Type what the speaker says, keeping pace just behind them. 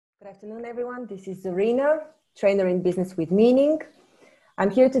afternoon, everyone. This is Zarina, trainer in business with meaning.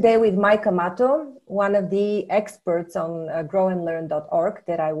 I'm here today with Mike Amato, one of the experts on growandlearn.org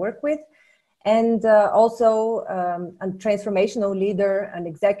that I work with, and also a transformational leader and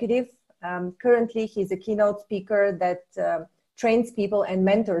executive. Currently, he's a keynote speaker that trains people and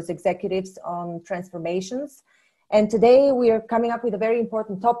mentors executives on transformations. And today we are coming up with a very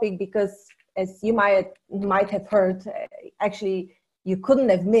important topic because, as you might have heard, actually, you couldn't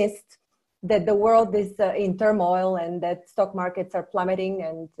have missed that the world is in turmoil and that stock markets are plummeting,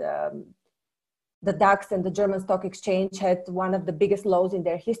 and the DAX and the German Stock Exchange had one of the biggest lows in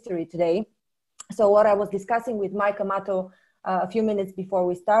their history today. So what I was discussing with Mike Amato a few minutes before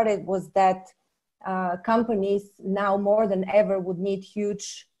we started was that companies now more than ever would need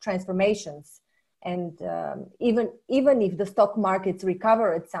huge transformations. And even if the stock markets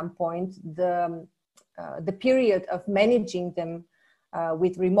recover at some point, the period of managing them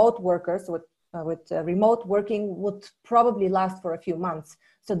with remote workers, with remote working would probably last for a few months.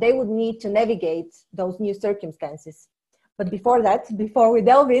 So they would need to navigate those new circumstances. But before that, before we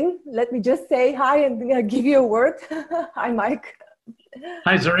delve in, let me just say hi and give you a word. Hi, Mike.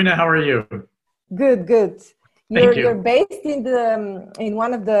 Hi, Zarina. How are you? Good, good. Thank you. You're based in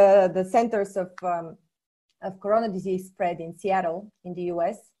one of the centers of corona disease spread in Seattle, in the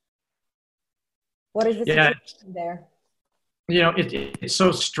US. What is the situation there? You know, it's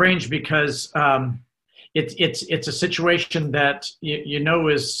so strange because it's a situation that you know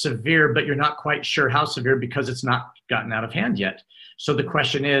is severe, but you're not quite sure how severe because it's not gotten out of hand yet. So the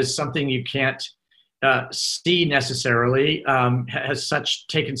question is, something you can't see necessarily has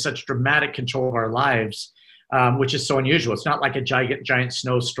taken such dramatic control of our lives, which is so unusual. It's not like a giant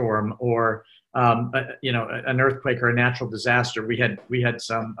snowstorm or an earthquake or a natural disaster. We had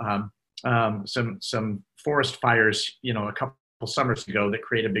some forest fires, a couple summers ago that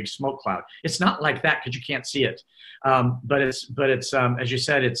create a big smoke cloud. It's not like that because you can't see it, but it's as you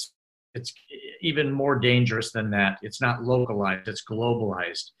said, it's even more dangerous than that. It's not localized; it's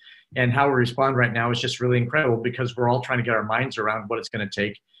globalized. And how we respond right now is just really incredible because we're all trying to get our minds around what it's going to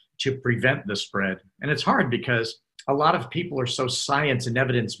take to prevent the spread. And it's hard because a lot of people are so science and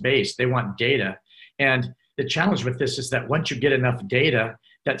evidence based; they want data. And the challenge with this is that once you get enough data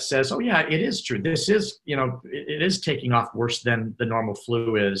that says, oh yeah, it is true. This is, it is taking off worse than the normal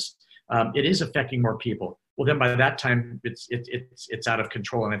flu is. It is affecting more people. Well, then by that time, it's out of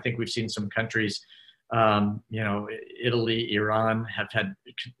control. And I think we've seen some countries, Italy, Iran have had,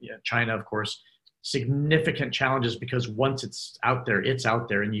 China, of course, significant challenges because once it's out there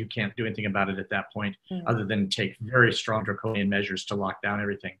and you can't do anything about it at that point other than take very strong draconian measures to lock down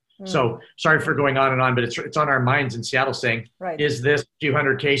everything. So sorry for going on and on, but it's on our minds in Seattle saying, Is this a few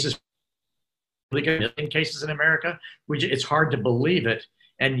hundred cases, like a million cases in America? It's hard to believe it.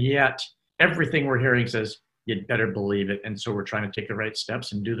 And yet everything we're hearing says, you'd better believe it. And so we're trying to take the right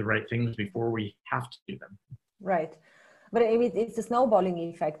steps and do the right things before we have to do them. Right. But it's a snowballing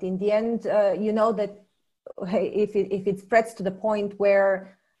effect. In the end, that if it spreads to the point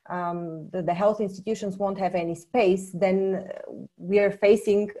where the health institutions won't have any space, then we are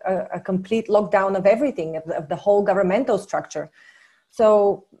facing a complete lockdown of everything, of the whole governmental structure.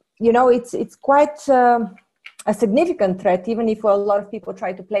 So, it's quite a significant threat, even if a lot of people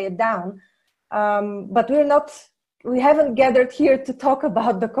try to play it down. But we haven't gathered here to talk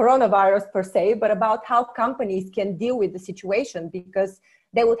about the coronavirus per se, but about how companies can deal with the situation, because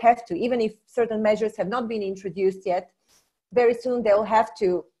they would have to, even if certain measures have not been introduced yet, very soon they'll have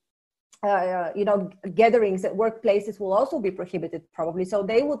to, gatherings at workplaces will also be prohibited probably. So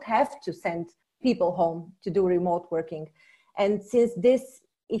they would have to send people home to do remote working. And since this,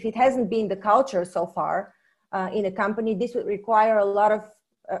 if it hasn't been the culture so far in a company, this would require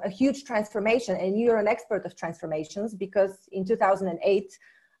a huge transformation. And you're an expert of transformations because in 2008,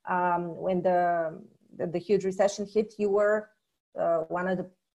 when the huge recession hit, you were one of the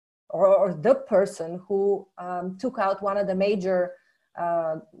person who took out one of the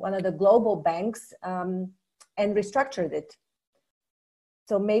global banks and restructured it.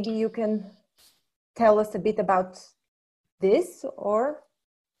 So maybe you can tell us a bit about this, or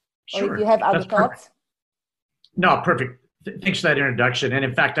if you have other thoughts. No, perfect. Thanks for that introduction. And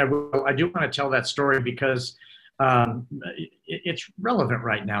in fact, I do want to tell that story because it's relevant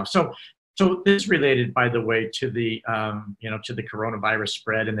right now. So this is related, by the way, to the to the coronavirus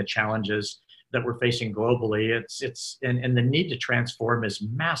spread and the challenges that we're facing globally. And the need to transform is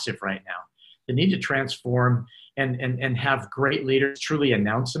massive right now. The need to transform and have great leaders truly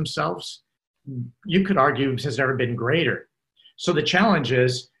announce themselves, you could argue, has never been greater. So the challenge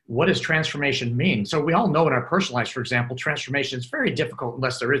is, what does transformation mean? So we all know in our personal lives, for example, transformation is very difficult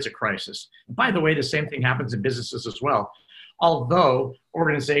unless there is a crisis. By the way, the same thing happens in businesses as well. Although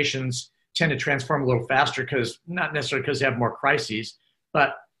organizations tend to transform a little faster not necessarily because they have more crises,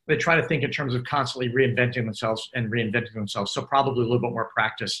 but they try to think in terms of constantly reinventing themselves. So probably a little bit more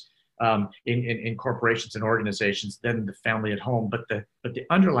practice in corporations and organizations than the family at home. But the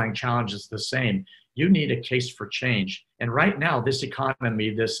underlying challenge is the same. You need a case for change. And right now, this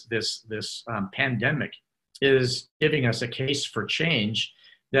economy, this pandemic is giving us a case for change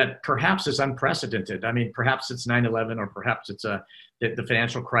that perhaps is unprecedented. I mean, perhaps it's 9/11, or perhaps it's the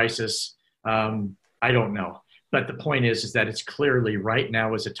financial crisis. I don't know. But the point is that it's clearly right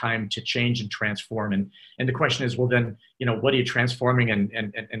now is a time to change and transform. And the question is, well, then, what are you transforming,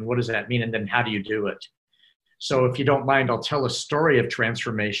 and what does that mean? And then how do you do it? So if you don't mind, I'll tell a story of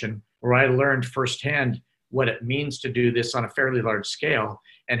transformation where I learned firsthand what it means to do this on a fairly large scale,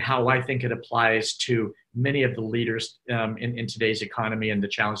 and how I think it applies to many of the leaders in today's economy and the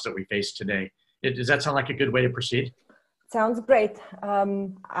challenge that we face today. Does that sound like a good way to proceed? Sounds great.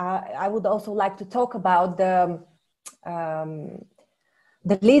 I would also like to talk about the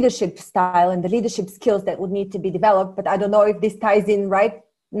leadership style and the leadership skills that would need to be developed, but I don't know if this ties in right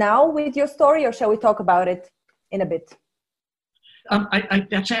now with your story, or shall we talk about it in a bit?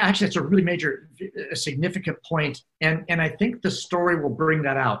 Actually, it's a really a significant point, and I think the story will bring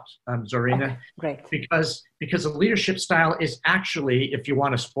that out, Zorina. Okay, great. Because the leadership style is actually, if you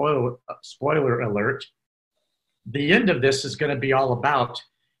want a spoiler alert, the end of this is going to be all about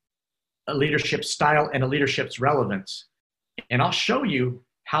a leadership style and a leadership's relevance. And I'll show you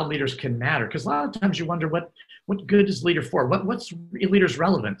how leaders can matter, because a lot of times you wonder what good is leader for? What's a leader's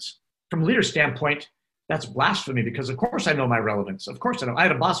relevance? From a leader's standpoint, that's blasphemy, because of course I know my relevance. Of course I know. I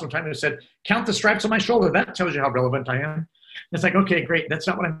had a boss one time who said, count the stripes on my shoulder. That tells you how relevant I am. It's like, okay, great. That's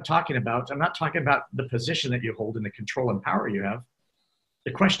not what I'm talking about. I'm not talking about the position that you hold and the control and power you have.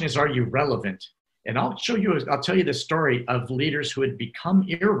 The question is, are you relevant? And I'll tell you the story of leaders who had become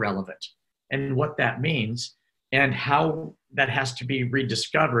irrelevant and what that means and how that has to be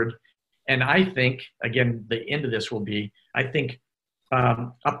rediscovered. And I think, again, the end of this will be, I think,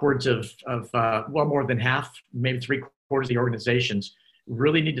 upwards of more than half, maybe 3/4 of the organizations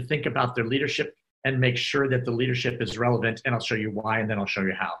really need to think about their leadership and make sure that the leadership is relevant. And I'll show you why, and then I'll show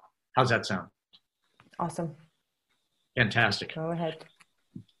you how. How's that sound? Awesome. Fantastic. Go ahead.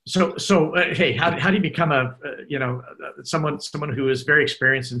 So hey, how do you become someone who is very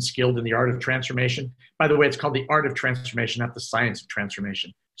experienced and skilled in the art of transformation? By the way, it's called the art of transformation, not the science of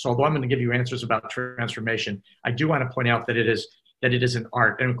transformation. So although I'm going to give you answers about transformation, I do want to point out that it is an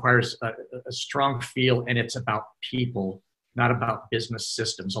art. It requires a strong feel, and it's about people, not about business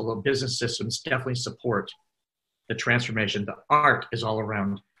systems. Although business systems definitely support the transformation, the art is all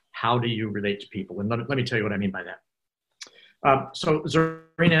around how do you relate to people. And let me tell you what I mean by that. So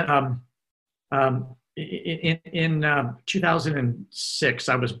Zorina, in 2006,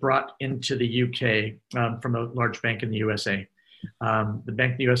 I was brought into the UK from a large bank in the USA. The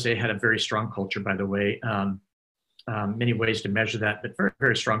bank in the USA had a very strong culture, by the way. Many ways to measure that, but very,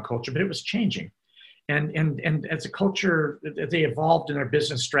 very strong culture, but it was changing. And as a culture, they evolved in their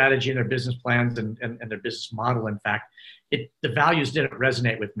business strategy and their business plans and their business model. In fact, the values didn't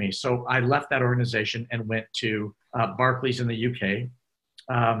resonate with me. So I left that organization and went to Barclays in the UK,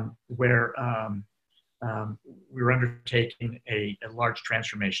 where we were undertaking a large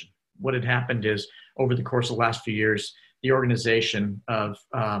transformation. What had happened is, over the course of the last few years, the organization that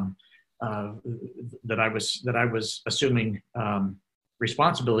I was assuming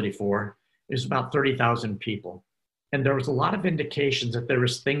responsibility for is about 30,000 people. And there was a lot of indications that there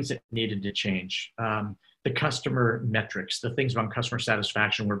was things that needed to change. The customer metrics, the things around customer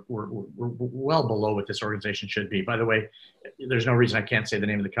satisfaction were well below what this organization should be. By the way, there's no reason I can't say the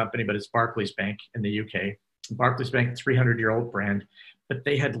name of the company, but it's Barclays Bank in the UK. Barclays Bank, 300-year-old brand, but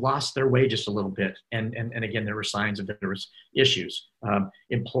they had lost their way just a little bit. And again, there were signs of there was issues.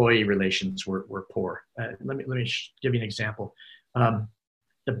 Employee relations were poor. Let me give you an example.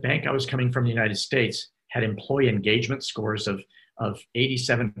 The bank I was coming from, the United States, had employee engagement scores of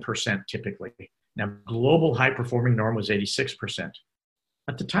 87% typically. Now, global high-performing norm was 86%.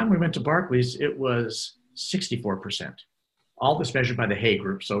 At the time we went to Barclays, it was 64%. All this measured by the Hay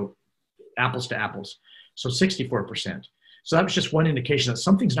Group, so apples to apples. So 64%. So that was just one indication that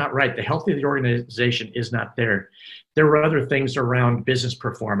something's not right. The health of the organization is not there. There were other things around business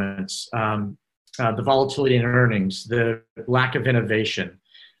performance, the volatility in earnings, the lack of innovation,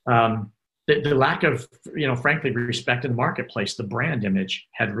 the the lack of, frankly, respect in the marketplace, the brand image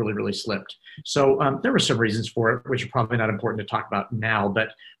had really, really slipped. So there were some reasons for it, which are probably not important to talk about now. But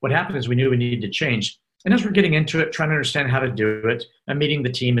what happened is we knew we needed to change. And as we're getting into it, trying to understand how to do it, and meeting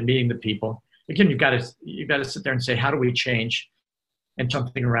the team and meeting the people, again, you've got to sit there and say, how do we change? And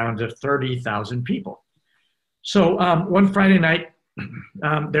something around 30,000 people. So one Friday night,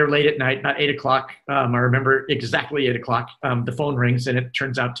 they're late at night, about 8 o'clock. I remember exactly 8 o'clock. The phone rings, and it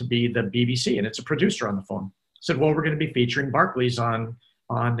turns out to be the BBC, and it's a producer on the phone. Said, well, we're going to be featuring Barclays on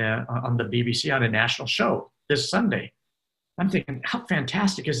the BBC on a national show this Sunday. I'm thinking, how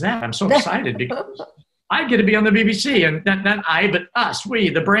fantastic is that? I'm so excited because I get to be on the BBC, and not I, but us, we,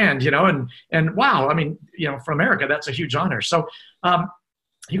 the brand, and wow, I mean, for America, that's a huge honor. So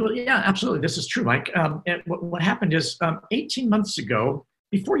he goes, yeah, absolutely. This is true, Mike. And what happened is 18 months ago,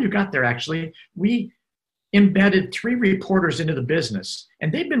 before you got there, actually, we embedded 3 reporters into the business. And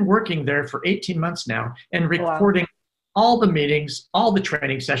they've been working there for 18 months now and recording all the meetings, all the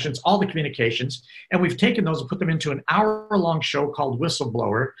training sessions, all the communications. And we've taken those and put them into an hour-long show called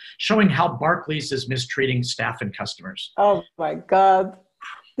Whistleblower, showing how Barclays is mistreating staff and customers. Oh, my God.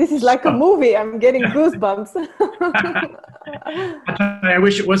 This is like a movie. I'm getting goosebumps. I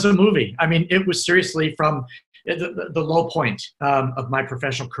wish it was a movie. I mean, it was seriously from the low point of my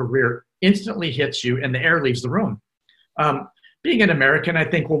professional career instantly hits you and the air leaves the room. Being an American, I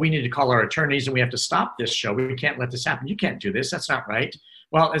think, well, we need to call our attorneys and we have to stop this show. We can't let this happen. You can't do this. That's not right.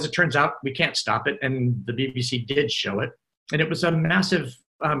 Well, as it turns out, we can't stop it. And the BBC did show it. And it was a massive,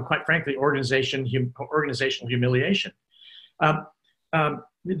 quite frankly, organizational humiliation.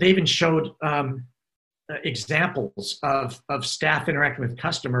 They even showed examples of staff interacting with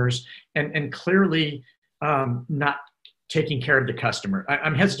customers and clearly not taking care of the customer.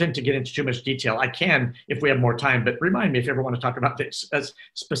 I'm hesitant to get into too much detail. I can if we have more time, but remind me if you ever want to talk about this. A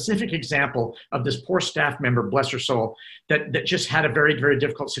specific example of this poor staff member, bless her soul, that just had a very, very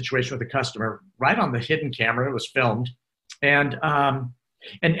difficult situation with a customer right on the hidden camera. It was filmed. And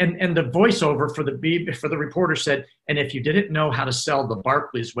the voiceover for the reporter said, and if you didn't know how to sell the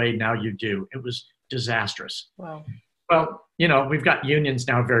Barclays way, now you do. It was disastrous. Wow. Well, we've got unions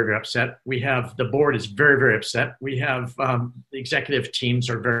now very, very upset. We have the board is very, very upset. We have the executive teams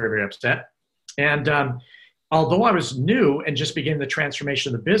are very, very upset. And although I was new and just beginning the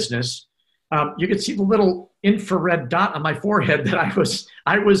transformation of the business, you could see the little infrared dot on my forehead that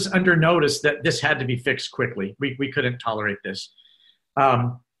I was under notice that this had to be fixed quickly. We couldn't tolerate this.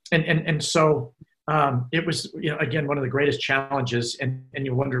 And so it was, again, one of the greatest challenges, and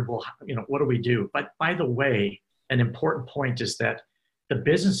you wonder, well, what do we do? But by the way, an important point is that the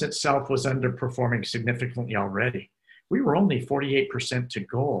business itself was underperforming significantly already. We were only 48% to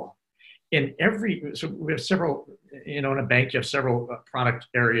goal. So we have several, in a bank, you have several product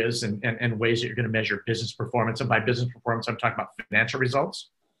areas and ways that you're going to measure business performance. And by business performance, I'm talking about financial results.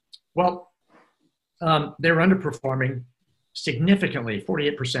 Well, they were underperforming significantly.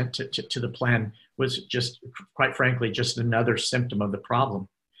 48% to the plan was just, quite frankly, just another symptom of the problem.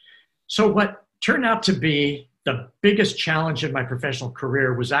 So what turned out to be the biggest challenge in my professional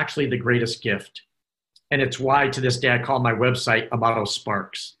career was actually the greatest gift. And it's why to this day I call my website Amato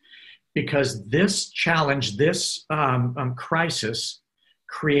Sparks, because this challenge, this crisis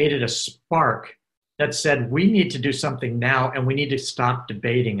created a spark that said, we need to do something now and we need to stop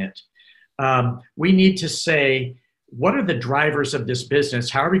debating it. We need to say, what are the drivers of this business?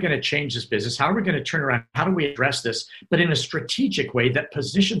 How are we going to change this business? How are we going to turn around? How do we address this? But in a strategic way that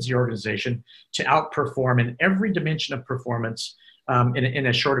positions the organization to outperform in every dimension of performance in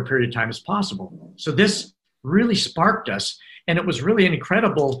a shorter period of time as possible. So this really sparked us. And it was really an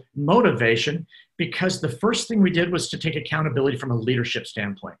incredible motivation because the first thing we did was to take accountability from a leadership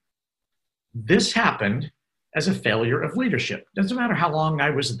standpoint. This happened as a failure of leadership. Doesn't matter how long I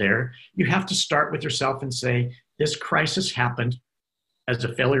was there. You have to start with yourself and say, this crisis happened as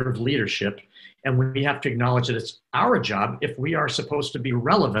a failure of leadership. And we have to acknowledge that it's our job, if we are supposed to be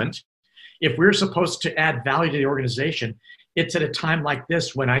relevant, if we're supposed to add value to the organization, it's at a time like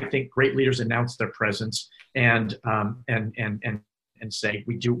this when I think great leaders announce their presence and say,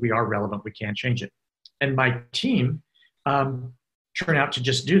 we are relevant, we can change it. And my team turned out to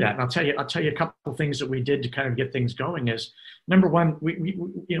just do that. And I'll tell you a couple of things that we did to kind of get things going is, number one, we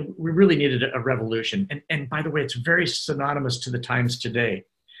really needed a revolution. And by the way, it's very synonymous to the times today.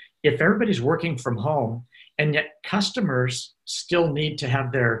 If everybody's working from home and yet customers still need to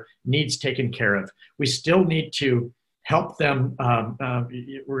have their needs taken care of, we still need to help them.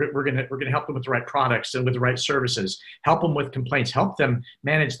 We're going to help them with the right products and with the right services, help them with complaints, help them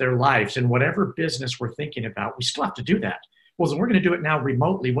manage their lives. And whatever business we're thinking about, we still have to do that. well, so we're going to do it now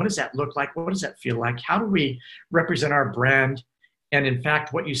remotely. What does that look like? What does that feel like? How do we represent our brand? And in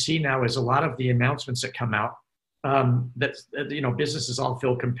fact, what you see now is a lot of the announcements that come out that, businesses all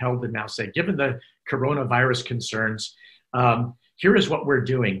feel compelled to now say, given the coronavirus concerns, here is what we're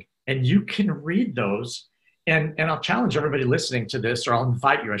doing. And you can read those. And I'll challenge everybody listening to this, or I'll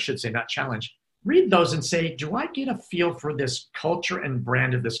invite you, I should say, not challenge. Read those and say, do I get a feel for this culture and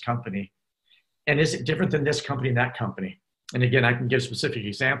brand of this company? And is it different than this company and that company? And again, I can give specific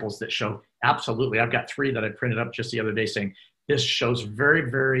examples that show absolutely. I've got 3 that I printed up just the other day saying this shows very,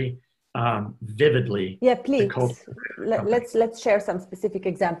 very vividly. Yeah, please. Let's share some specific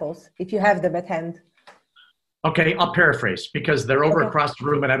examples if you have them at hand. Okay, I'll paraphrase because they're over across the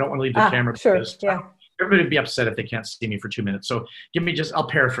room and I don't want to leave the camera. Sure, yeah. Everybody would be upset if they can't see me for 2 minutes. So I'll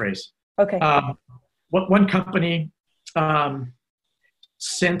paraphrase. Okay. One company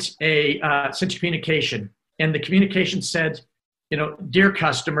sent a communication, and the communication said, dear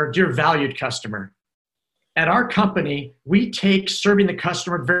customer, dear valued customer, at our company, we take serving the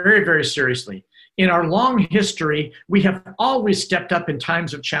customer very, very seriously. In our long history, we have always stepped up in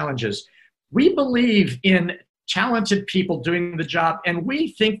times of challenges. We believe in talented people doing the job, and we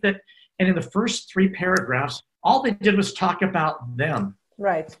think that, and in the first 3 paragraphs, all they did was talk about them.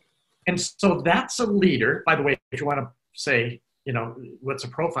 Right. And so that's a leader. By the way, if you want to say, what's a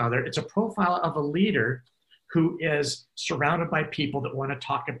profile there? It's a profile of a leader who is surrounded by people that want to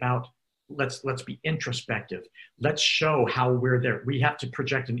talk about, let's be introspective. Let's show how we're there. We have to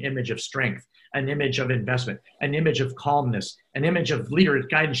project an image of strength, an image of investment, an image of calmness, an image of leader,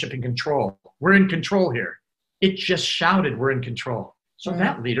 guidance, and control. We're in control here. It just shouted, we're in control. So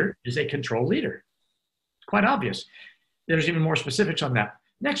that leader is a control leader. It's quite obvious. There's even more specifics on that.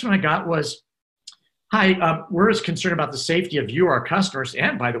 Next one I got was, hi, we're as concerned about the safety of you, our customers,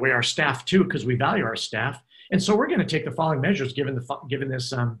 and by the way, our staff too, because we value our staff. And so we're going to take the following measures given this,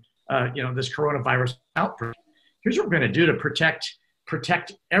 this coronavirus outbreak. Here's what we're going to do to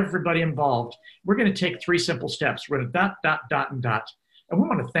protect everybody involved. We're going to take 3 simple steps. We're going to ... And we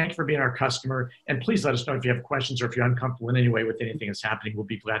want to thank you for being our customer. And please let us know if you have questions or if you're uncomfortable in any way with anything that's happening. We'll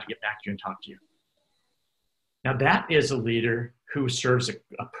be glad to get back to you and talk to you. Now that is a leader who serves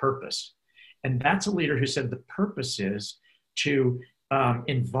a purpose. And that's a leader who said the purpose is to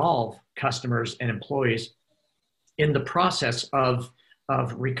involve customers and employees in the process of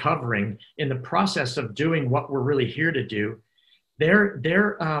recovering, in the process of doing what we're really here to do.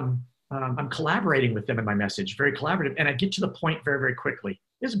 I'm collaborating with them in my message, very collaborative, and I get to the point very, very quickly.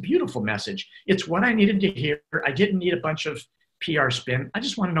 It's a beautiful message. It's what I needed to hear. I didn't need a bunch of PR spin. I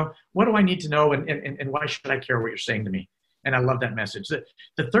just want to know, what do I need to know, and why should I care what you're saying to me? And I love that message. The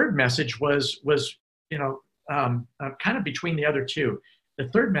third message was kind of between the other 2. The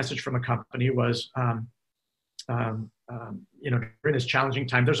third message from a company was, during this challenging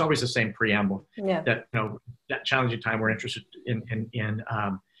time, there's always the same preamble. Yeah. That that challenging time, we're interested in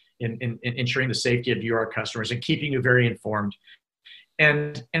ensuring the safety of you, our customers, and keeping you very informed.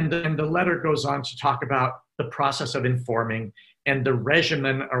 And then the letter goes on to talk about the process of informing and the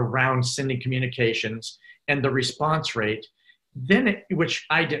regimen around sending communications and the response rate. Then, which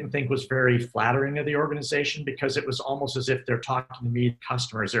I didn't think was very flattering of the organization, because it was almost as if they're talking to me,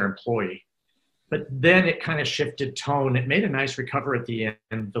 customers, their employee. But then it kind of shifted tone. It made a nice recovery at the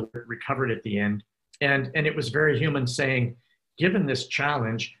end, recovered at the end. And it was very human, saying, given this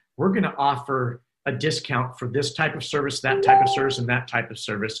challenge, we're going to offer a discount for this type of service, that type of service, and that type of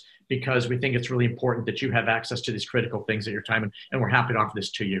service, because we think it's really important that you have access to these critical things at your time, and we're happy to offer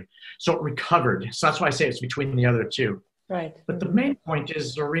this to you. So it recovered. So that's why I say it's between the other 2. Right. But the main point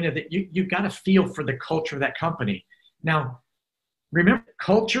is, Zorina, that you've got to feel for the culture of that company. Now, remember,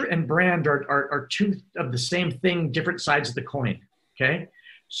 culture and brand are 2 of the same thing, different sides of the coin, okay?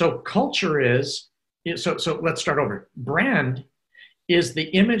 So culture is, so let's start over. Brand is the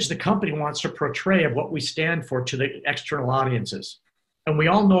image the company wants to portray of what we stand for to the external audiences. And we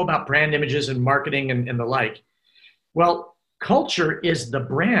all know about brand images and marketing and the like. Well, culture is the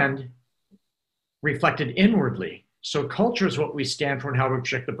brand reflected inwardly. So culture is what we stand for and how we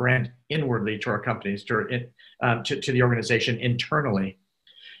project the brand inwardly to our companies, to the organization internally.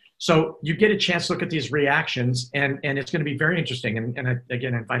 So you get a chance to look at these reactions, and it's going to be very interesting. And I,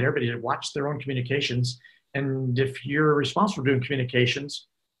 again, I invite everybody to watch their own communications. And if you're responsible for doing communications,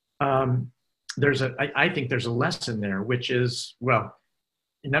 I think there's a lesson there, which is, well,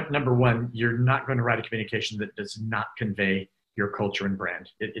 number 1, you're not going to write a communication that does not convey your culture and brand.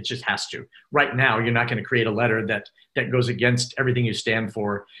 It just has to. Right now, you're not going to create a letter that goes against everything you stand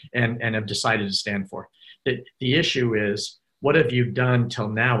for and have decided to stand for. The issue is, what have you done till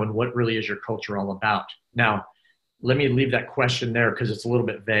now, and what really is your culture all about? Now, let me leave that question there because it's a little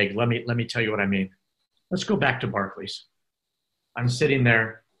bit vague. Let me tell you what I mean. Let's go back to Barclays. I'm sitting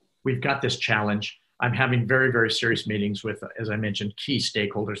there. We've got this challenge. I'm having very, very serious meetings with, as I mentioned, key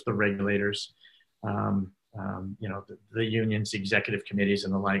stakeholders, the regulators, the unions, the executive committees,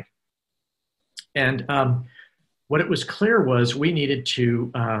 and the like. And what it was clear was we needed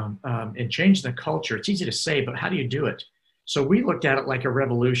to and change the culture. It's easy to say, but how do you do it? So we looked at it like a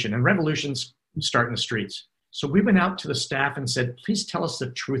revolution, and revolutions start in the streets. So we went out to the staff and said, please tell us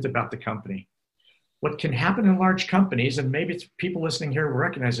the truth about the company. What can happen in large companies, and maybe it's people listening here will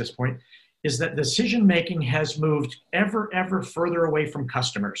recognize this point, is that decision-making has moved ever further away from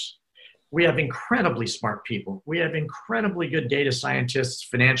customers. We have incredibly smart people. We have incredibly good data scientists,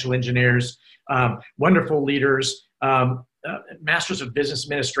 financial engineers, wonderful leaders, masters of business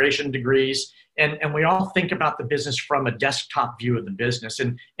administration degrees, and we all think about the business from a desktop view of the business.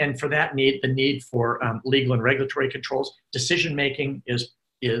 And for that need, the need for legal and regulatory controls, decision-making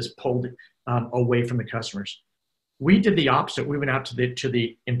is pulled away from the customers. We did the opposite. We went out to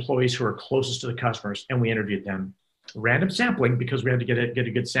the employees who are closest to the customers, and we interviewed them. Random sampling, because we had to get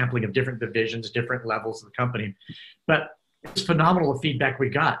a good sampling of different divisions, different levels of the company. But it's phenomenal the feedback we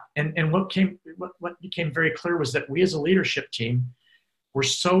got. And what became very clear was that we as a leadership team were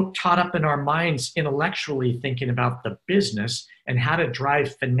so taught up in our minds intellectually thinking about the business and how to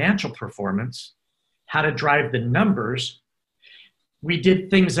drive financial performance, how to drive the numbers. We did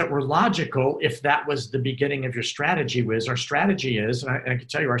things that were logical if that was the beginning of your strategy. Our strategy is, and I can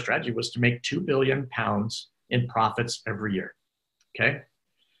tell you our strategy was to make £2 billion in profits every year, okay?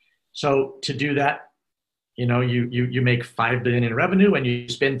 So to do that, you make $5 billion in revenue and you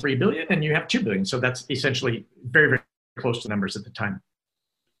spend $3 billion and you have $2 billion. So that's essentially very, very close to numbers at the time.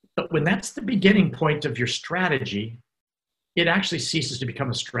 But when that's the beginning point of your strategy, it actually ceases to become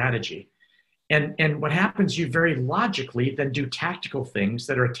a strategy. And what happens, you very logically then do tactical things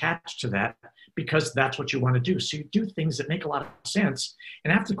that are attached to that because that's what you want to do. So you do things that make a lot of sense.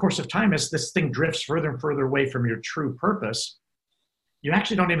 And after the course of time, as this thing drifts further and further away from your true purpose, you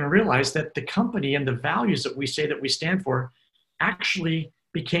actually don't even realize that the company and the values that we say that we stand for actually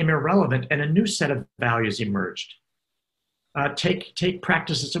became irrelevant and a new set of values emerged. Take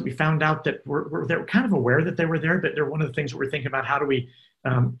practices that we found out that we're kind of aware that they were there, but they're one of the things that we're thinking about. How do we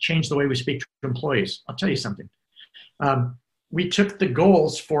change the way we speak to employees? I'll tell you something. We took the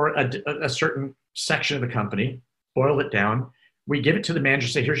goals for a certain section of the company, boiled it down. We give it to the manager,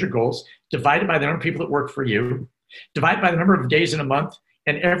 say, here's your goals, divided by the number of people that work for you, divided by the number of days in a month,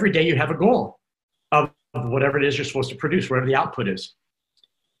 and every day you have a goal of whatever it is you're supposed to produce, whatever the output is.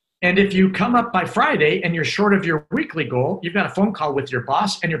 And if you come up by Friday and you're short of your weekly goal, you've got a phone call with your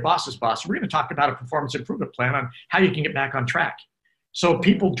boss and your boss's boss. We're going to talk about a performance improvement plan on how you can get back on track. So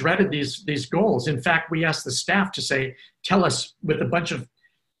people dreaded these goals. In fact, we asked the staff to say, tell us with a bunch of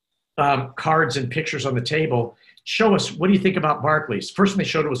cards and pictures on the table, show us, what do you think about Barclays? First thing they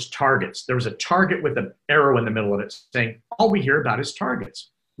showed was targets. There was a target with an arrow in the middle of it saying, all we hear about is targets.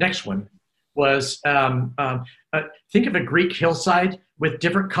 Next one was, think of a Greek hillside with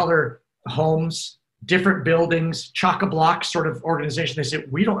different color homes, different buildings, chock-a-block sort of organization. They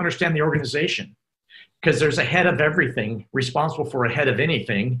said, we don't understand the organization because there's a head of everything responsible for a head of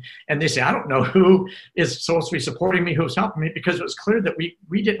anything. And they say, I don't know who is supposed to be supporting me, who's helping me, because it was clear that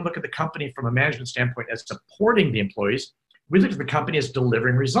we didn't look at the company from a management standpoint as supporting the employees. We looked at the company as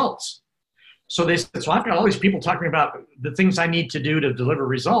delivering results. So they said, so I've got all these people talking about the things I need to do to deliver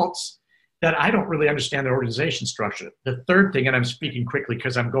results that I don't really understand the organization structure. The third thing, and I'm speaking quickly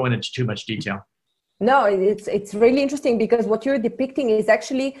because I'm going into too much detail. No, it's really interesting because what you're depicting is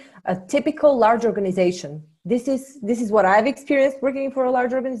actually a typical large organization. This is what I've experienced working for a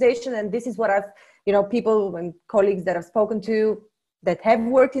large organization, and this is what I've, people and colleagues that I've spoken to that have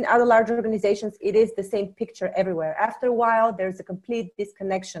worked in other large organizations. It is the same picture everywhere. After a while, there's a complete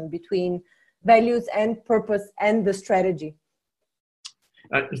disconnection between values and purpose and the strategy.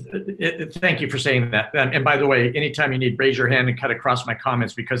 Thank you for saying that. And by the way, anytime you need, raise your hand and cut across my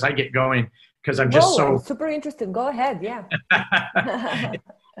comments because I get going because I'm just I'm super interested. Go ahead. Yeah.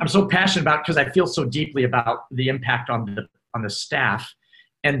 I'm so passionate about it because I feel so deeply about the impact on the staff,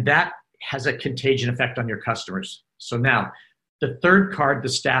 and that has a contagion effect on your customers. So now the third card the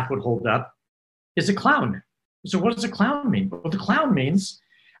staff would hold up is a clown. So what does a clown mean? Well, the clown means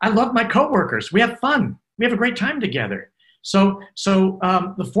I love my coworkers. We have fun. We have a great time together. So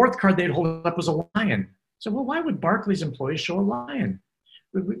the fourth card they'd hold up was a lion. So, well, why would Barclays employees show a lion?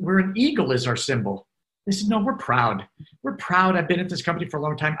 We're an eagle is our symbol. They said, no, we're proud. We're proud. I've been at this company for a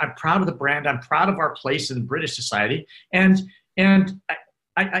long time. I'm proud of the brand. I'm proud of our place in British society. And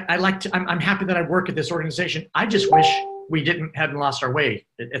I like to, I'm happy that I work at this organization. I just wish we hadn't lost our way,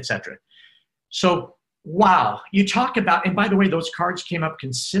 etc. So, wow, you talk about, and by the way, those cards came up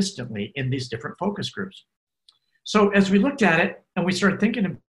consistently in these different focus groups. So as we looked at it and we started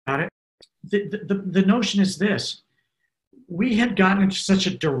thinking about it, the notion is this. We had gotten into such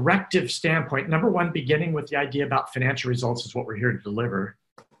a directive standpoint. Number one, beginning with the idea about financial results is what we're here to deliver.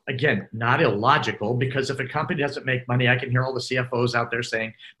 Again, not illogical, because if a company doesn't make money, I can hear all the CFOs out there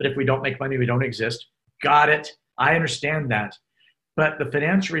saying, but if we don't make money, we don't exist. Got it. I understand that. But the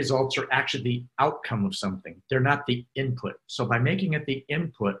financial results are actually the outcome of something. They're not the input. So by making it the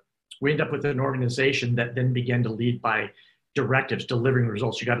input, we end up with an organization that then began to lead by directives, delivering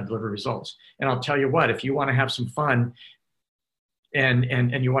results. You got to deliver results. And I'll tell you what, if you want to have some fun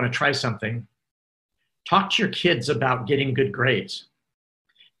and you want to try something, talk to your kids about getting good grades.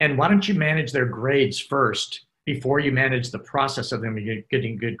 And why don't you manage their grades first before you manage the process of them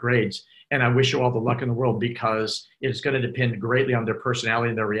getting good grades? And I wish you all the luck in the world, because it's going to depend greatly on their personality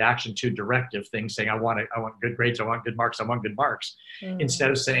and their reaction to directive things, saying, I want good grades, I want good marks, I want good marks,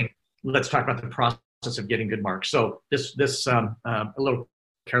 instead of saying, let's talk about the process of getting good marks. So this a little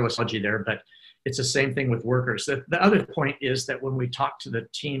careless analogy there, but it's the same thing with workers. The other point is that when we talk to the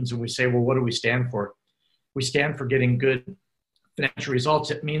teams and we say, well, what do we stand for? We stand for getting good financial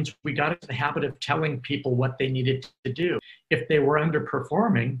results. It means we got into the habit of telling people what they needed to do. If they were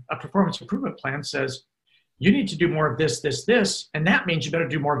underperforming, a performance improvement plan says, you need to do more of this, this, this, and that means you better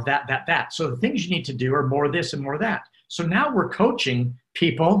do more of that, that, that. So the things you need to do are more of this and more of that. So now we're coaching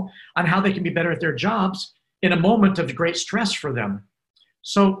people on how they can be better at their jobs in a moment of great stress for them.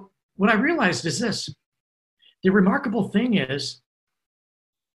 So what I realized is this. The remarkable thing is,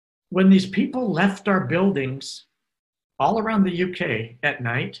 when these people left our buildings all around the UK at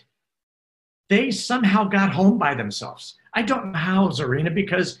night, they somehow got home by themselves. I don't know how, Zarina,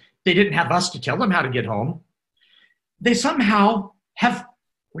 because they didn't have us to tell them how to get home. They somehow have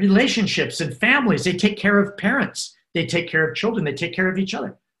relationships and families. They take care of parents. They take care of children. They take care of each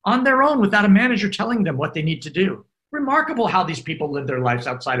other on their own without a manager telling them what they need to do. Remarkable how these people live their lives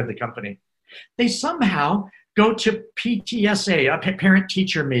outside of the company. They somehow go to PTSA,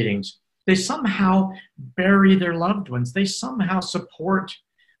 parent-teacher meetings. They somehow bury their loved ones. They somehow support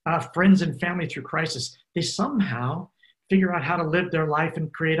friends and family through crisis. They somehow figure out how to live their life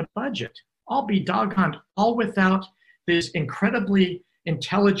and create a budget. All be doggone, all without these incredibly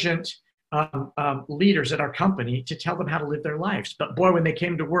intelligent leaders at our company to tell them how to live their lives. But boy, when they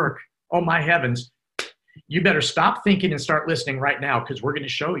came to work, oh my heavens, you better stop thinking and start listening right now, because we're going to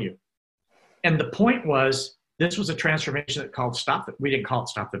show you. And the point was, this was a transformation that called we didn't call it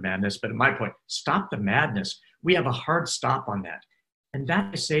Stop the Madness, but at my point, stop the madness. We have a hard stop on that. And that,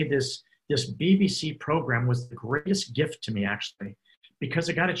 I say, this BBC program was the greatest gift to me, actually, because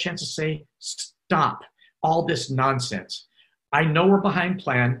I got a chance to say, stop all this nonsense. I know we're behind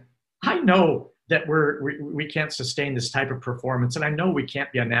plan. I know that we can't sustain this type of performance, and I know we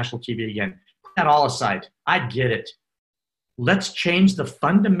can't be on national TV again. Put that all aside. I get it. Let's change the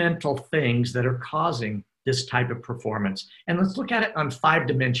fundamental things that are causing this type of performance. And let's look at it on 5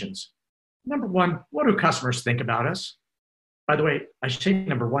 dimensions. Number one, what do customers think about us? By the way, I should say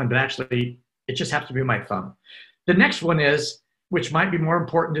number one, but actually it just happens to be my thumb. The next one is, which might be more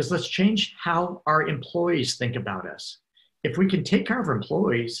important, is let's change how our employees think about us. If we can take care of our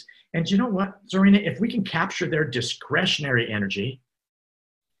employees, and you know what, Zarina, if we can capture their discretionary energy,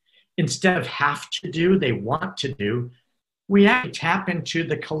 instead of have to do, they want to do, we actually tap into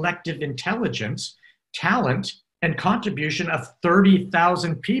the collective intelligence, talent, and contribution of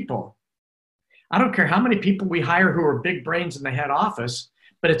 30,000 people. I don't care how many people we hire who are big brains in the head office,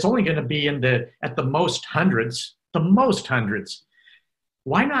 but it's only going to be at the most hundreds,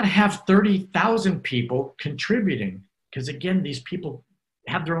 Why not have 30,000 people contributing? Because again, these people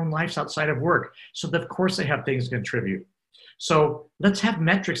have their own lives outside of work. So of course they have things to contribute. So let's have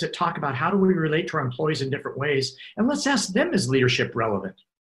metrics that talk about how do we relate to our employees in different ways. And let's ask them, is leadership relevant?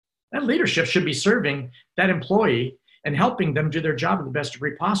 That leadership should be serving that employee and helping them do their job in the best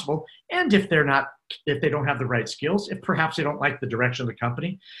degree possible. And if they don't have the right skills, if perhaps they don't like the direction of the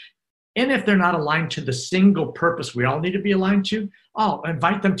company, and if they're not aligned to the single purpose we all need to be aligned to, I'll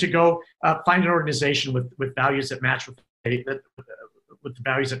invite them to go find an organization with values that match with the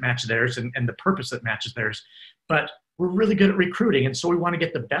values that match theirs and the purpose that matches theirs. But we're really good at recruiting, and so we want to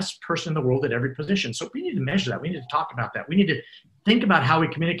get the best person in the world at every position. So we need to measure that. We need to talk about that. We need to think about how we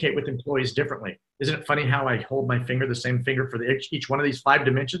communicate with employees differently. Isn't it funny how I hold my finger, the same finger for each one of these 5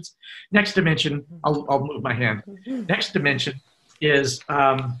 dimensions? Next dimension, I'll move my hand. Next dimension is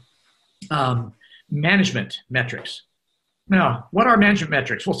management metrics. Now, what are management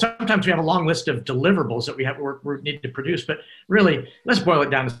metrics? Well, sometimes we have a long list of deliverables that we need to produce, but really, let's boil it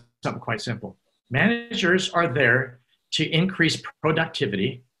down to something quite simple. Managers are there to increase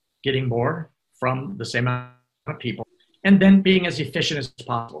productivity, getting more from the same amount of people, and then being as efficient as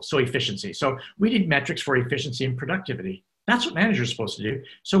possible. So efficiency. So we need metrics for efficiency and productivity. That's what managers are supposed to do.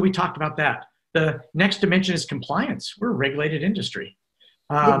 So we talked about that. The next dimension is compliance. We're a regulated industry.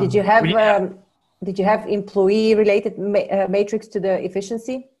 Did you have employee-related matrix to the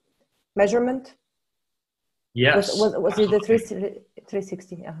efficiency measurement? Yes. Was it the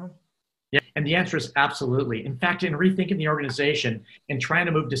 360? Uh-huh. Yeah, and the answer is absolutely. In fact, in rethinking the organization and trying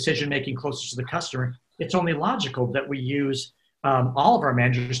to move decision-making closer to the customer, it's only logical that we use all of our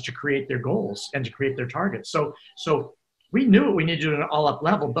managers to create their goals and to create their targets. So we knew what we needed to do at an all-up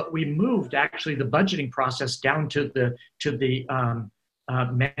level, but we moved actually the budgeting process down to the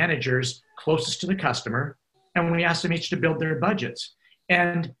managers closest to the customer, and we asked them each to build their budgets.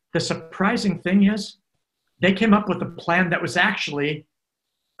 And the surprising thing is, they came up with a plan that was actually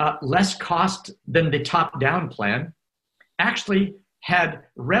less cost than the top-down plan, actually had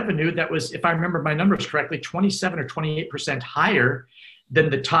revenue that was, if I remember my numbers correctly, 27 or 28% higher than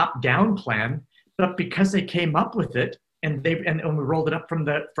the top-down plan. But because they came up with it, and we rolled it up from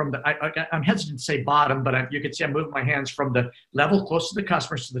the I'm hesitant to say bottom, but you can see I'm moving my hands from the level close to the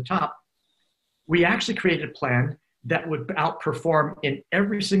customers to the top. We actually created a plan that would outperform in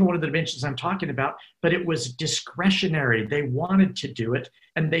every single one of the dimensions I'm talking about, but it was discretionary. They wanted to do it,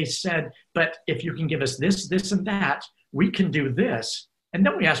 and they said, but if you can give us this, this, and that, we can do this. And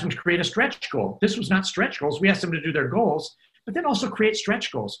then we asked them to create a stretch goal. This was not stretch goals. We asked them to do their goals, but then also create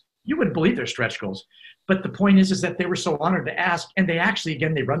stretch goals. You wouldn't believe their stretch goals. But the point is that they were so honored to ask, and they actually,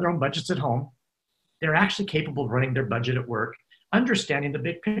 again, they run their own budgets at home. They're actually capable of running their budget at work, understanding the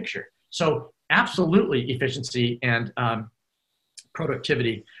big picture. So absolutely, efficiency and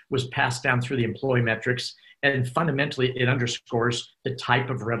productivity was passed down through the employee metrics, and fundamentally it underscores the type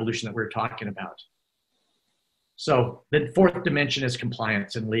of revolution that we're talking about. So the fourth dimension is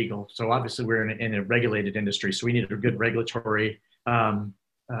compliance and legal. So obviously we're in a regulated industry, so we need a good regulatory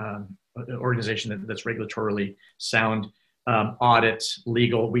organization that's regulatorily sound. Audits,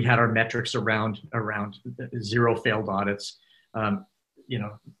 legal. We had our metrics around 0 failed audits.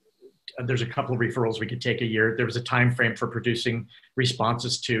 There's a couple of referrals we could take a year. There was a time frame for producing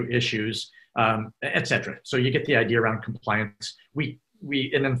responses to issues, etc. So you get the idea around compliance.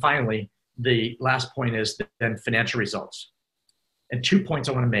 And then finally, the last point is then financial results. And 2 points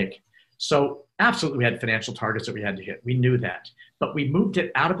I want to make. So absolutely, we had financial targets that we had to hit. We knew that, but we moved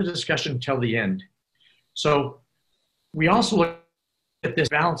it out of the discussion until the end. So we also looked at this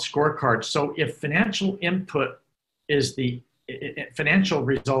balanced scorecard. So if financial input is the financial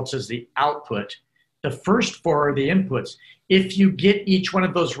results is the output, the first 4 are the inputs. If you get each one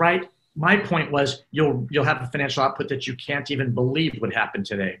of those right, my point was you'll have a financial output that you can't even believe would happen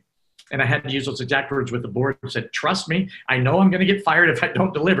today. And I had to use those exact words with the board and said, trust me, I know I'm going to get fired if I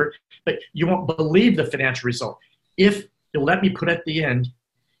don't deliver, but you won't believe the financial result. If you'll let me put at the end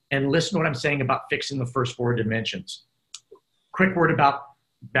and listen to what I'm saying about fixing the first 4 dimensions. Quick word about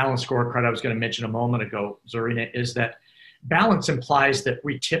balanced scorecard I was going to mention a moment ago, Zarina, is that balance implies that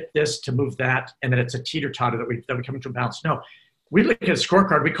we tip this to move that, and that it's a teeter-totter that we come into a balance. No, we look at a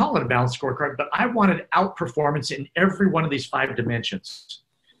scorecard, we call it a balanced scorecard, but I wanted outperformance in every one of these 5 dimensions.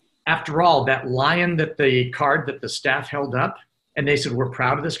 After all, that lion the card that the staff held up, and they said, we're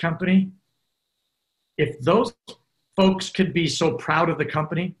proud of this company. If those folks could be so proud of the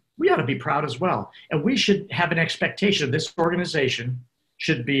company, we ought to be proud as well. And we should have an expectation of this organization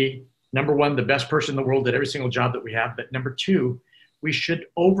should be, number 1, the best person in the world at every single job that we have. But number 2, we should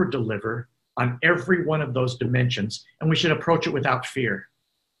over-deliver on every one of those dimensions, and we should approach it without fear.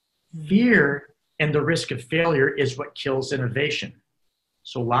 Fear and the risk of failure is what kills innovation.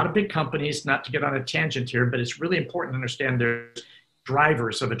 So a lot of big companies, not to get on a tangent here, but it's really important to understand there's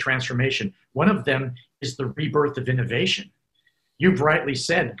drivers of a transformation. One of them is the rebirth of innovation. You've rightly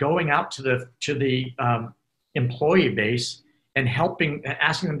said, going out to the employee base and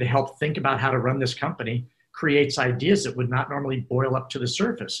asking them to help think about how to run this company creates ideas that would not normally boil up to the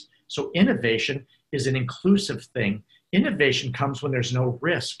surface. So innovation is an inclusive thing. Innovation comes when there's no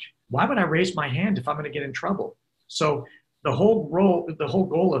risk. Why would I raise my hand if I'm going to get in trouble? So the whole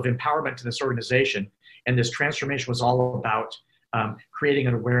goal of empowerment in this organization and this transformation was all about creating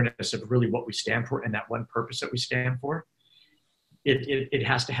an awareness of really what we stand for and that one purpose that we stand for. It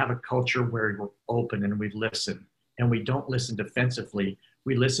has to have a culture where we're open and we listen. And we don't listen defensively.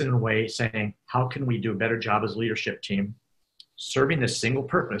 We listen in a way saying, how can we do a better job as a leadership team, serving this single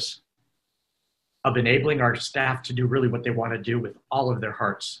purpose of enabling our staff to do really what they want to do with all of their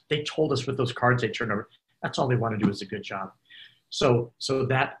hearts. They told us with those cards they turned over, that's all they want to do is a good job. So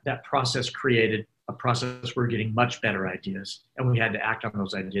that process created a process where we're getting much better ideas, and we had to act on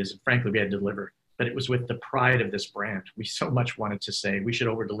those ideas. And frankly, we had to deliver. But it was with the pride of this brand. We so much wanted to say we should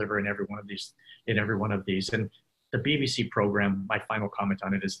over deliver in every one of these. And the BBC program, my final comment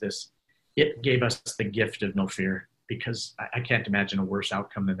on it is this: it gave us the gift of no fear, because I can't imagine a worse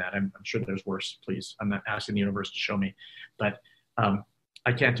outcome than that. I'm sure there's worse. Please, I'm not asking the universe to show me, but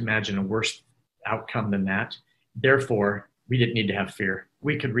I can't imagine a worse outcome than that. Therefore, we didn't need to have fear.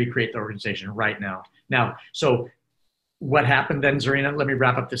 We could recreate the organization right now. So what happened then, Zarina? Let me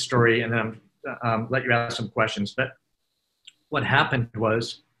wrap up this story and then let you ask some questions. But what happened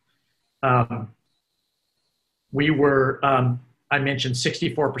was we were, I mentioned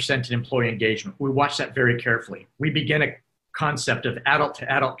 64% in employee engagement. We watched that very carefully. We began a concept of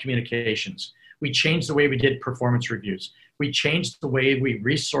adult-to-adult communications. We changed the way we did performance reviews. We changed the way we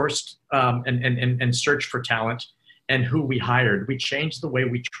resourced and searched for talent and who we hired. We changed the way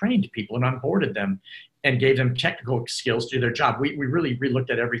we trained people and onboarded them and gave them technical skills to do their job. We really relooked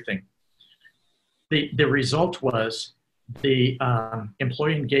at everything. The result was the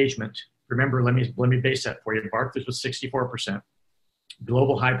employee engagement. Remember, let me base that for you. Barclays was 64%.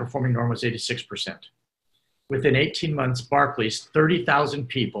 Global high performing norm was 86%. Within 18 months, Barclays, 30,000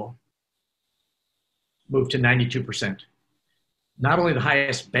 people, moved to 92%. Not only the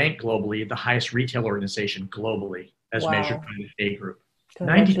highest bank globally, the highest retail organization globally, as measured by the A Group.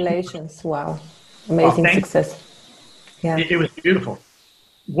 Congratulations. 92%. Wow. Amazing success. Yeah. It was beautiful.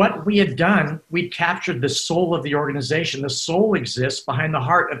 What we had done, we captured the soul of the organization. The soul exists behind the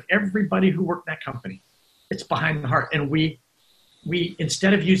heart of everybody who worked in that company. It's behind the heart. And we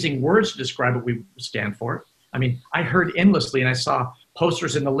instead of using words to describe what we stand for, I mean, I heard endlessly and I saw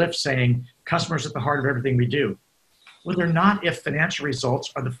posters in the lift saying, customers at the heart of everything we do. Well, they're not if financial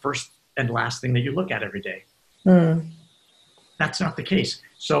results are the first and last thing that you look at every day. That's not the case.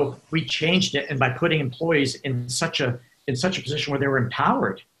 So we changed it, and by putting employees in such a position where they were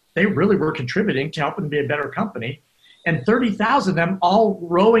empowered, they really were contributing to helping be a better company. And 30,000 of them all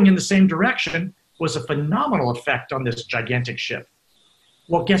rowing in the same direction was a phenomenal effect on this gigantic ship.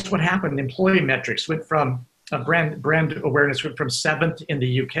 Well, guess what happened? Employee metrics went from brand awareness went from 7th in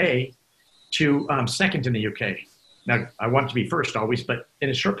the UK to 2nd in the UK. Now, I want to be first always, but in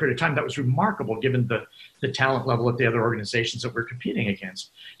a short period of time, that was remarkable given the talent level of the other organizations that we're competing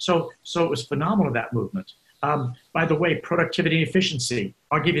against. So it was phenomenal, that movement. By the way, productivity and efficiency.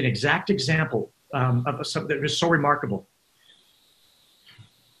 I'll give you an exact example of something that was so remarkable.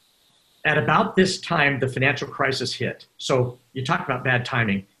 At about this time, the financial crisis hit. So you talk about bad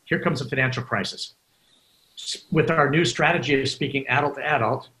timing. Here comes a financial crisis. With our new strategy of speaking adult to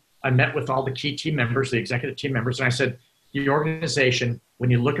adult, I met with all the key team members, the executive team members, and I said, the organization, when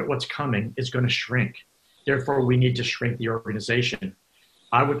you look at what's coming, is going to shrink. Therefore, we need to shrink the organization.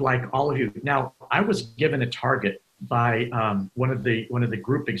 I would like all of you. Now, I was given a target by one of the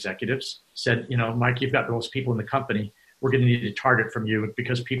group executives, said, you know, Mike, you've got the most people in the company. We're going to need a target from you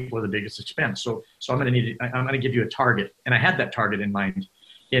because people are the biggest expense. So I'm going to give you a target. And I had that target in mind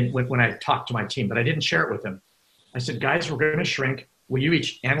when I talked to my team, but I didn't share it with them. I said, guys, we're going to shrink. Will you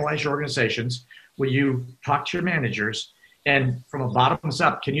each analyze your organizations? Will you talk to your managers? And from a bottoms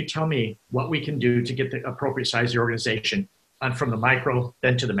up, can you tell me what we can do to get the appropriate size of the organization from the micro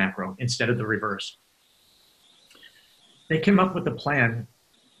then to the macro instead of the reverse? They came up with a plan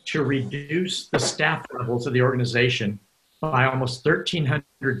to reduce the staff levels of the organization by almost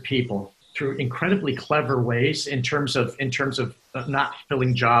 1,300 people through incredibly clever ways in terms of not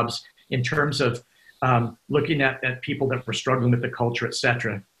filling jobs, in terms of looking at people that were struggling with the culture, et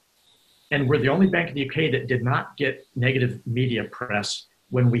cetera. And we're the only bank in the UK that did not get negative media press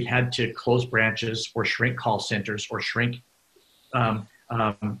when we had to close branches or shrink call centers or shrink,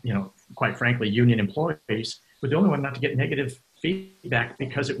 quite frankly, union employees. We're the only one not to get negative feedback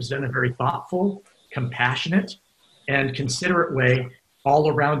because it was done in a very thoughtful, compassionate, and considerate way all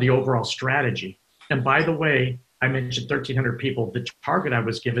around the overall strategy. And by the way, I mentioned 1,300 people. The target I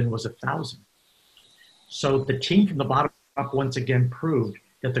was given was 1,000. So the team from the bottom up once again proved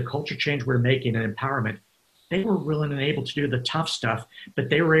that the culture change we're making and empowerment, they were willing and able to do the tough stuff, but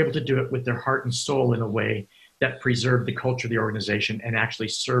they were able to do it with their heart and soul in a way that preserved the culture of the organization and actually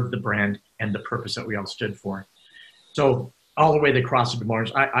served the brand and the purpose that we all stood for. So all the way across the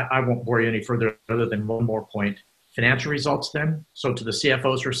board, I won't bore you any further other than one more point. Financial results then. So to the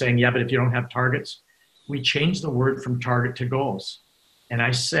CFOs who are saying, yeah, but if you don't have targets, we changed the word from target to goals. And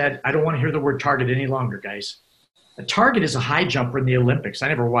I said, I don't want to hear the word target any longer, guys. A target is a high jumper in the Olympics. I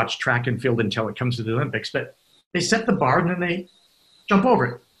never watched track and field until it comes to the Olympics, but they set the bar and then they jump over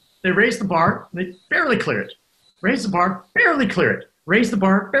it. They raise the bar, they barely clear it. Raise the bar, barely clear it. Raise the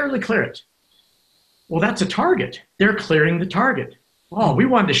bar, barely clear it. Well, that's a target. They're clearing the target. Oh, we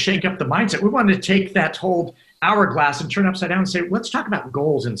wanted to shake up the mindset. We wanted to take that whole hourglass and turn it upside down and say, let's talk about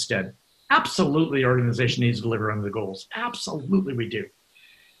goals instead. Absolutely, the organization needs to deliver on the goals. Absolutely, we do.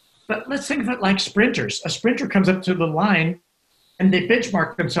 But let's think of it like sprinters. A sprinter comes up to the line and they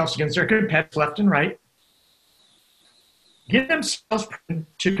benchmark themselves against their competitors left and right, get themselves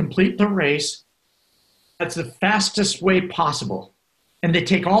to complete the race that's the fastest way possible. And they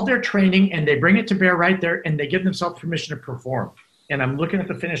take all their training and they bring it to bear right there and they give themselves permission to perform. And I'm looking at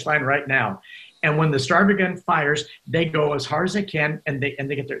the finish line right now. And when the starter gun fires, they go as hard as they can and they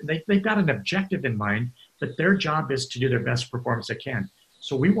get there. They've got an objective in mind, but their job is to do their best performance they can.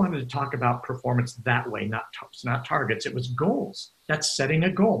 So we wanted to talk about performance that way, not targets. It was goals. That's setting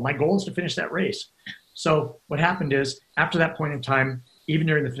a goal. My goal is to finish that race. So what happened is, after that point in time, even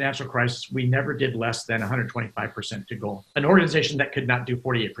during the financial crisis, we never did less than 125% to goal. An organization that could not do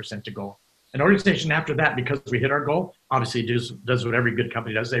 48% to goal. An organization after that, because we hit our goal, obviously does what every good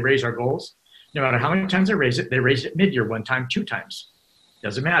company does. They raise our goals. No matter how many times they raise it mid-year, one time, two times.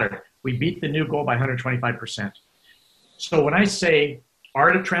 Doesn't matter. We beat the new goal by 125%. So when I say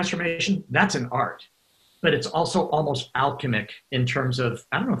art of transformation, that's an art. But it's also almost alchemic in terms of,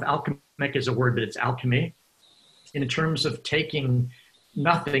 I don't know if alchemic is a word, but it's alchemy. In terms of taking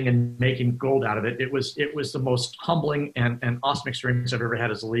nothing and making gold out of it. It was the most humbling and awesome experience I've ever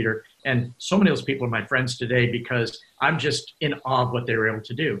had as a leader. And so many of those people are my friends today because I'm just in awe of what they were able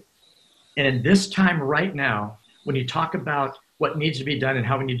to do. And in this time right now, when you talk about what needs to be done and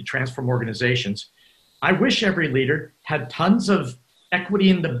how we need to transform organizations, I wish every leader had tons of equity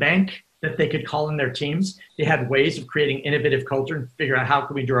in the bank that they could call in their teams. They had ways of creating innovative culture and figure out how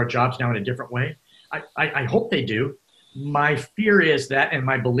can we do our jobs now in a different way. I hope they do. My fear is that, and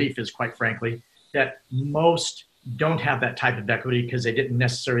my belief is, quite frankly, that most don't have that type of equity because they didn't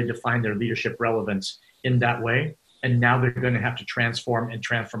necessarily define their leadership relevance in that way. And now they're going to have to transform and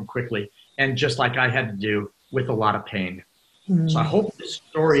transform quickly. And just like I had to do with a lot of pain. So I hope this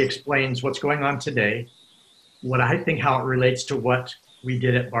story explains what's going on today, what I think, how it relates to what we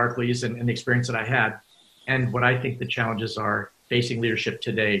did at Barclays and the experience that I had, and what I think the challenges are facing leadership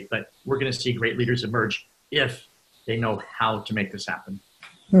today. But we're going to see great leaders emerge if they know how to make this happen.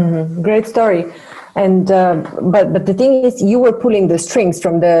 Great story. And but the thing is, you were pulling the strings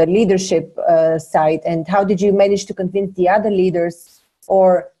from the leadership side. And how did you manage to convince the other leaders,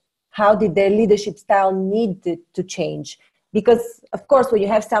 or how did their leadership style need to change? Because of course, when you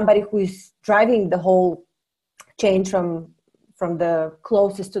have somebody who is driving the whole change from the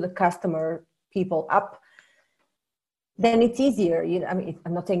closest to the customer people up, then it's easier. I mean,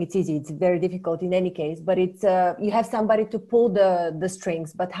 I'm not saying it's easy. It's very difficult in any case, but it's you have somebody to pull the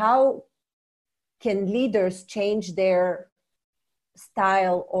strings. But how can leaders change their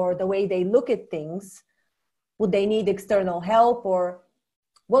style or the way they look at things? Would they need external help, or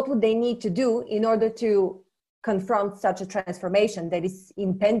what would they need to do in order to confront such a transformation that is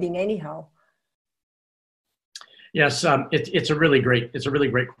impending anyhow? Yes, it's a really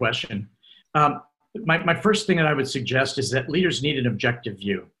great question. My first thing that I would suggest is that leaders need an objective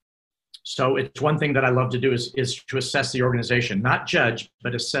view. So it's one thing that I love to do is to assess the organization, not judge,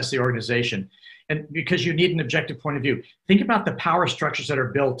 but assess the organization. And because you need an objective point of view, think about the power structures that are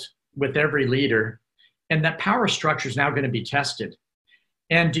built with every leader, and that power structure is now going to be tested.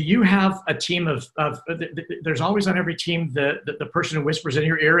 And do you have a team of there's always on every team the person who whispers in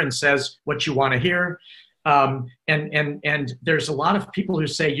your ear and says what you want to hear. And there's a lot of people who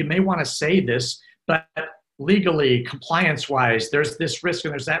say, you may want to say this, but legally, compliance-wise, there's this risk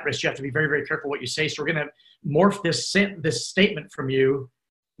and there's that risk. You have to be very, very careful what you say. So we're going to morph this statement from you,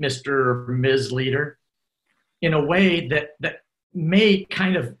 Mr. or Ms. Leader, in a way that may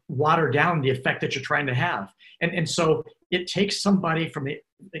kind of water down the effect that you're trying to have. And so it takes somebody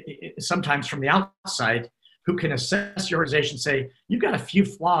sometimes from the outside who can assess your organization, say, you've got a few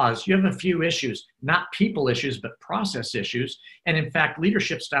flaws, you have a few issues, not people issues, but process issues. And in fact,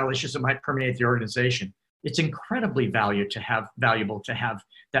 leadership style issues that might permeate the organization. It's incredibly valuable to have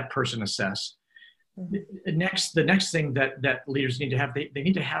that person assess. The next thing that leaders need to have, they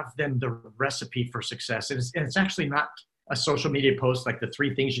need to have then the recipe for success. And it's actually not a social media post like the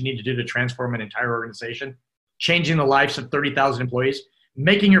 3 things you need to do to transform an entire organization, changing the lives of 30,000 employees,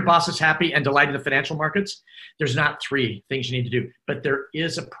 making your bosses happy and delighting the financial markets. There's not 3 things you need to do, but there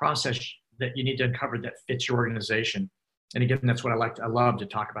is a process that you need to uncover that fits your organization. And again, that's what I love to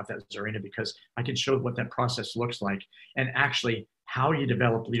talk about that, Zarina, because I can show what that process looks like and actually how you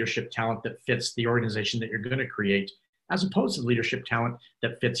develop leadership talent that fits the organization that you're going to create, as opposed to leadership talent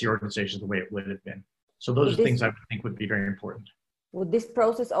that fits the organization the way it would have been. So those are things I would think would be very important. Would this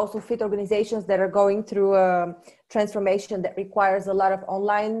process also fit organizations that are going through a transformation that requires a lot of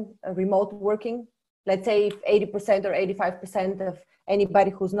online remote working? Let's say if 80% or 85% of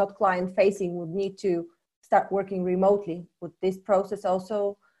anybody who's not client facing would need to start working remotely. Would this process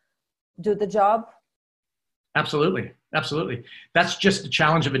also do the job? Absolutely. Absolutely. That's just a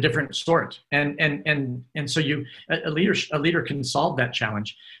challenge of a different sort. And so a leader can solve that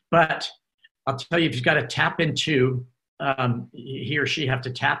challenge. But I'll tell you, if you've got to tap into, he or she have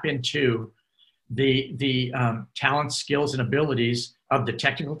to tap into the talents, skills, and abilities of the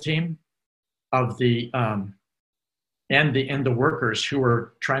technical team, of the and the workers who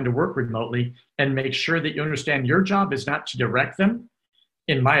are trying to work remotely, and make sure that you understand your job is not to direct them,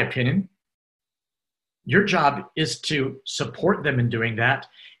 in my opinion. Your job is to support them in doing that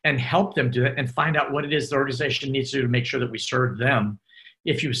and help them do it and find out what it is the organization needs to do to make sure that we serve them.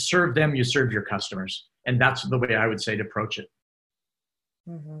 If you serve them, you serve your customers. And that's the way I would say to approach it.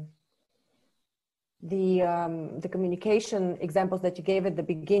 Mm-hmm. The communication examples that you gave at the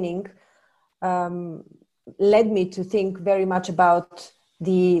beginning led me to think very much about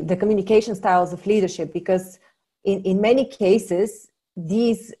the communication styles of leadership, because in many cases,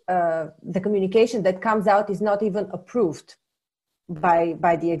 the communication that comes out is not even approved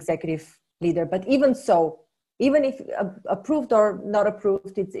by the executive leader. But even so, even if approved or not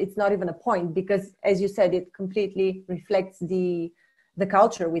approved, it's not even a point, because as you said, it completely reflects the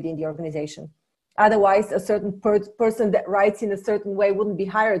culture within the organization. Otherwise, a certain person that writes in a certain way wouldn't be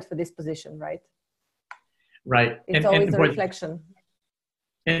hired for this position, right? Right. It's always a reflection.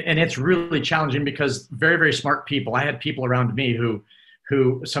 And it's really challenging, because very, very smart people, I had people around me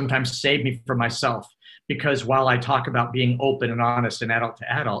who sometimes save me from myself, because while I talk about being open and honest and adult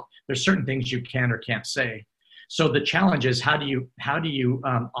to adult, there's certain things you can or can't say. So the challenge is, how do you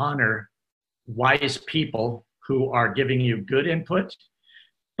honor wise people who are giving you good input,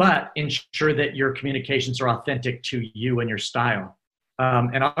 but ensure that your communications are authentic to you and your style?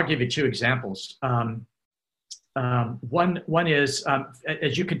 And I'll give you two examples. One is,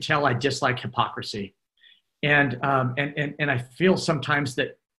 as you can tell, I dislike hypocrisy. And I feel sometimes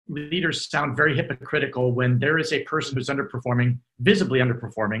that leaders sound very hypocritical when there is a person who's underperforming, visibly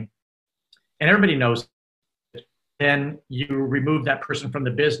underperforming, and everybody knows it. Then you remove that person from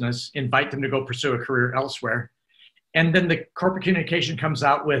the business, invite them to go pursue a career elsewhere. And then the corporate communication comes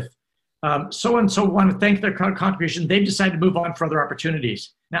out with, so-and-so want to thank their contribution. They've decided to move on for other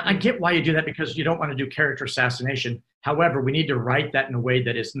opportunities. Now, I get why you do that, because you don't want to do character assassination. However, we need to write that in a way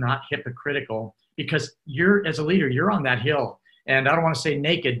that is not hypocritical, because you're, as a leader, you're on that hill. And I don't want to say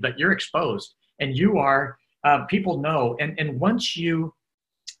naked, but you're exposed. And you are, people know. And once you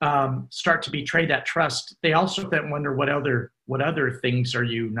start to betray that trust, they also then wonder, what other things are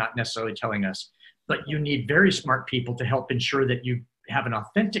you not necessarily telling us? But you need very smart people to help ensure that you have an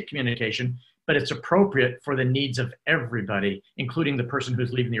authentic communication, but it's appropriate for the needs of everybody, including the person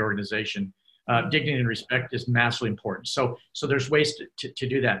who's leaving the organization. Dignity and respect is massively important. So there's ways to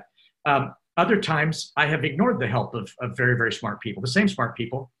do that. Other times, I have ignored the help of very, very smart people, the same smart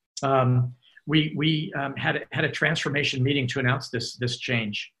people. We had a transformation meeting to announce this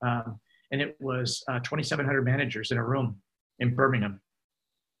change. And it was 2,700 managers in a room in Birmingham.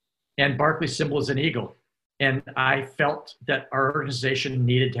 And Barclays' symbol is an eagle. And I felt that our organization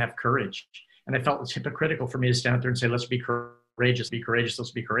needed to have courage. And I felt it's hypocritical for me to stand up there and say, let's be courageous,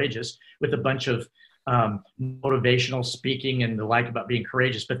 let's be courageous, with a bunch of motivational speaking and the like about being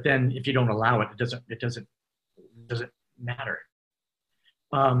courageous. But then if you don't allow it, it doesn't matter.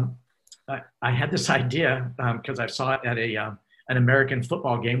 I had this idea because I saw it at an American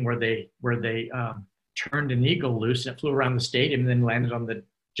football game where they turned an eagle loose, and it flew around the stadium and then landed on the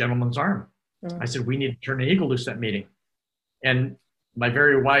gentleman's arm. I said, we need to turn an eagle loose that meeting. And my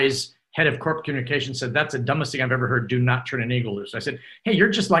very wise head of corporate communications said, that's the dumbest thing I've ever heard. Do not turn an eagle loose. I said, hey,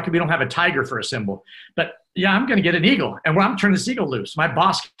 you're just lucky we don't have a tiger for a symbol. But yeah, I'm going to get an eagle. And I'm turning this eagle loose. My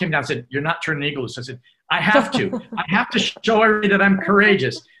boss came down and said, you're not turning an eagle loose. I said, I have to. I have to show everybody that I'm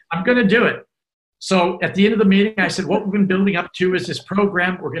courageous. I'm going to do it. So at the end of the meeting, I said, what we've been building up to is this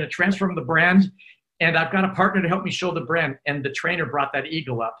program. We're going to transform the brand. And I've got a partner to help me show the brand. And the trainer brought that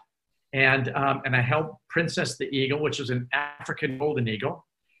eagle up. And I held Princess the Eagle, which was an African golden eagle,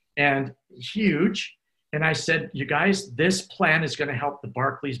 and huge. And I said, you guys, this plan is going to help the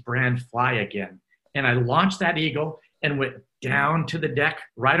Barclays brand fly again. And I launched that eagle and went down to the deck,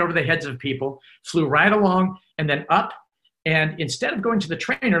 right over the heads of people, flew right along, and then up And instead of going to the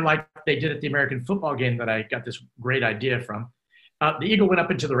trainer like they did at the American football game that I got this great idea from, the eagle went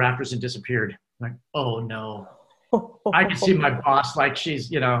up into the rafters and disappeared. I'm like, oh no. I could see my boss, like she's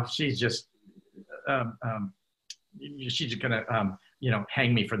just, she's gonna,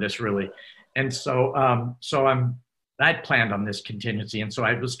 hang me for this really. And so, I'd planned on this contingency. And so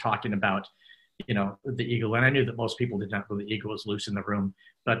I was talking about, the eagle. And I knew that most people did not know the eagle was loose in the room,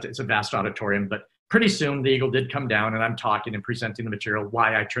 but it's a vast auditorium. But pretty soon the eagle did come down, and I'm talking and presenting the material,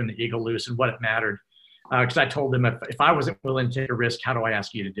 why I turned the eagle loose and what it mattered. Because I told them if I wasn't willing to take a risk, how do I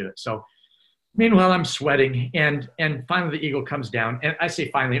ask you to do it? So meanwhile, I'm sweating, and finally the eagle comes down. And I say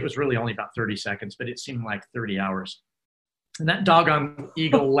finally, it was really only about 30 seconds, but it seemed like 30 hours. And that doggone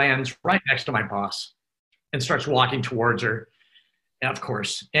eagle lands right next to my boss and starts walking towards her, of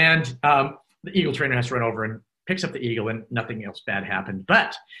course. And the eagle trainer has to run over and picks up the eagle, and nothing else bad happened.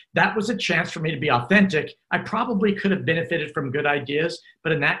 But that was a chance for me to be authentic. I probably could have benefited from good ideas,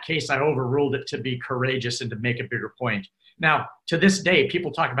 but in that case, I overruled it to be courageous and to make a bigger point. Now, to this day,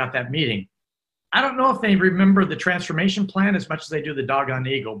 people talk about that meeting. I don't know if they remember the transformation plan as much as they do the doggone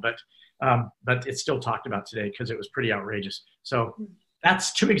eagle, but it's still talked about today because it was pretty outrageous. So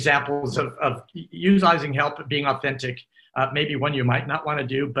that's two examples of utilizing help, being authentic. Maybe one you might not want to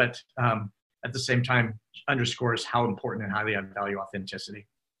do, but at the same time underscores how important and highly I value authenticity.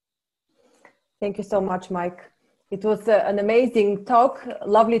 Thank you so much, Mike. It was an amazing talk,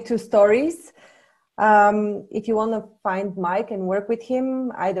 lovely two stories. If you want to find Mike and work with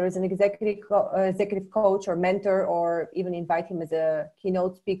him, either as an executive coach or mentor, or even invite him as a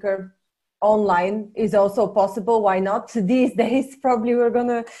keynote speaker, online is also possible. Why not? These days, probably we're going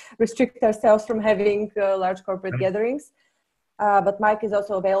to restrict ourselves from having large corporate gatherings. But Mike is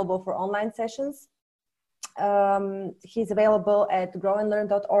also available for online sessions. He's available at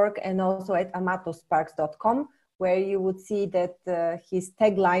growandlearn.org and also at amatosparks.com, where you would see that his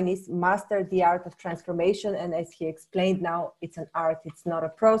tagline is "Master the Art of Transformation." And as he explained now, it's an art. It's not a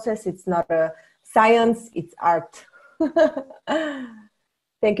process. It's not a science. It's art.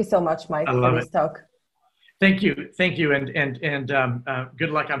 Thank you so much, Mike, for this talk. Thank you, and good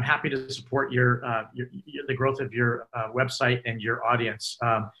luck. I'm happy to support the growth of your website and your audience.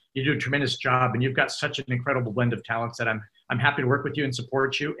 You do a tremendous job, and you've got such an incredible blend of talents that I'm happy to work with you and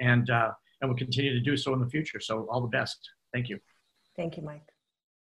support you, and will continue to do so in the future. So all the best. Thank you. Thank you, Mike.